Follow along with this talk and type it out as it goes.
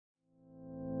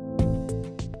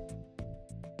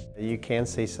You can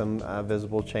see some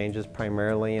visible changes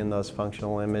primarily in those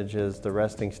functional images, the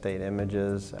resting state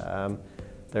images.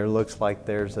 There looks like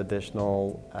there's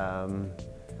additional,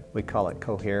 we call it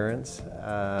coherence,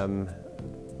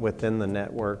 within the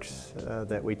networks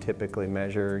that we typically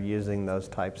measure using those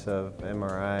types of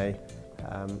MRI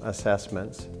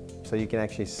assessments. So you can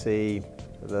actually see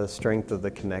the strength of the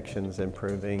connections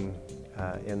improving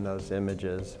in those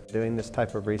images. Doing this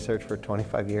type of research for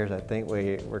 25 years, I think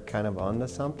we're kind of onto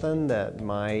something that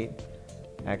might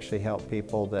actually help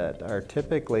people that are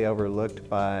typically overlooked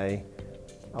by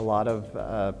a lot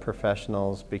of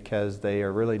professionals because they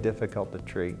are really difficult to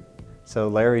treat. So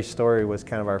Larry's story was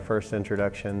kind of our first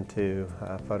introduction to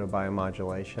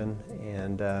photobiomodulation,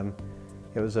 and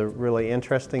it was a really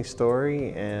interesting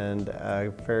story and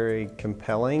very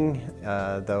compelling,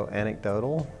 though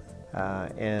anecdotal.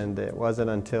 And it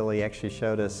wasn't until he actually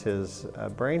showed us his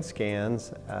brain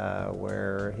scans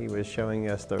where he was showing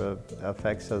us the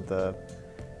effects of the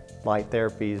light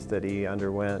therapies that he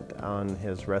underwent on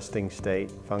his resting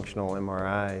state functional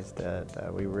MRIs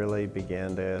that we really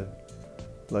began to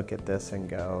look at this and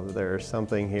go, there's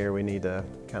something here, we need to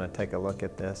kind of take a look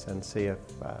at this and see if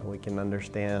we can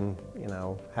understand,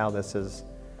 how this is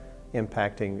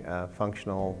impacting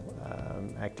functional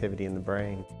activity in the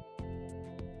brain.